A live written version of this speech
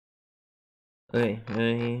Okay,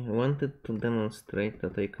 I wanted to demonstrate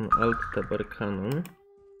that I can alt-tab Arcanum.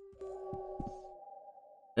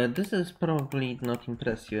 This is probably not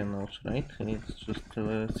impress you enough, right? It's just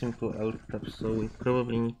a simple alt-tab, so we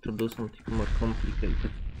probably need to do something more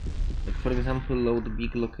complicated. Like for example, load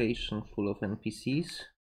big location full of NPCs.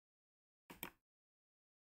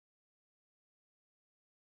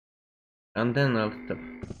 And then alt-tab.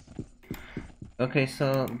 Okay,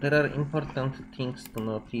 so there are important things to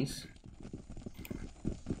notice.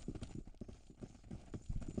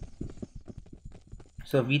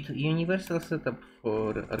 So with universal setup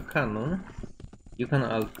for Arcanum, you can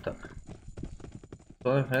alt-tab.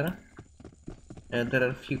 However, there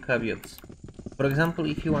are few caveats. For example,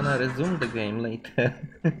 if you wanna resume the game later,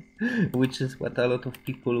 which is what a lot of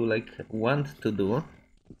people want to do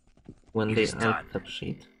when they alt-tab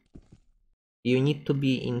shit, you need to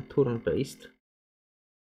be in turn-based.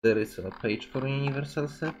 There is a page for universal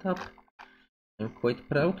setup. I'm quite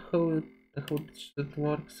proud how it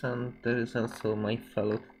works, and there is also my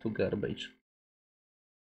followed to garbage.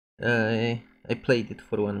 I played it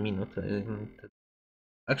for 1 minute.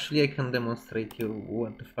 Actually, I can demonstrate you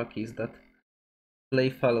what the fuck is that. Play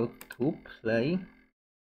Fallout 2, play.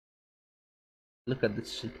 Look at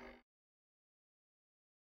this shit.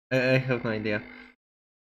 I have no idea.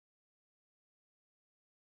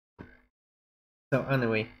 So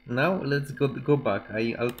anyway, now let's go back.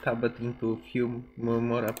 I'll tab it into a few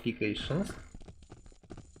more applications.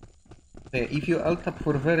 If you alt tab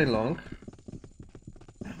for very long,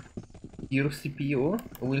 your CPU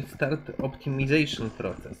will start optimization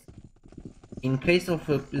process. In case of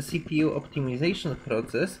a CPU optimization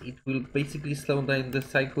process, it will basically slow down the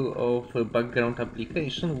cycle of background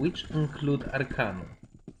application, which include Arcanum.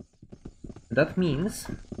 That means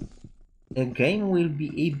a game will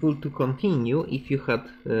be able to continue if you had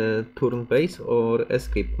turn-based or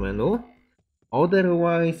escape menu.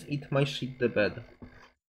 Otherwise, it might shit the bed.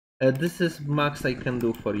 This is max I can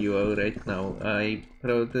do for you right now.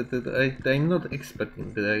 I'm not expert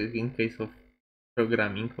in case of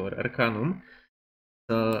programming or Arcanum,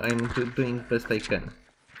 so I'm doing best I can.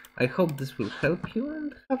 I hope this will help you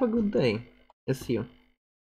and have a good day. See you.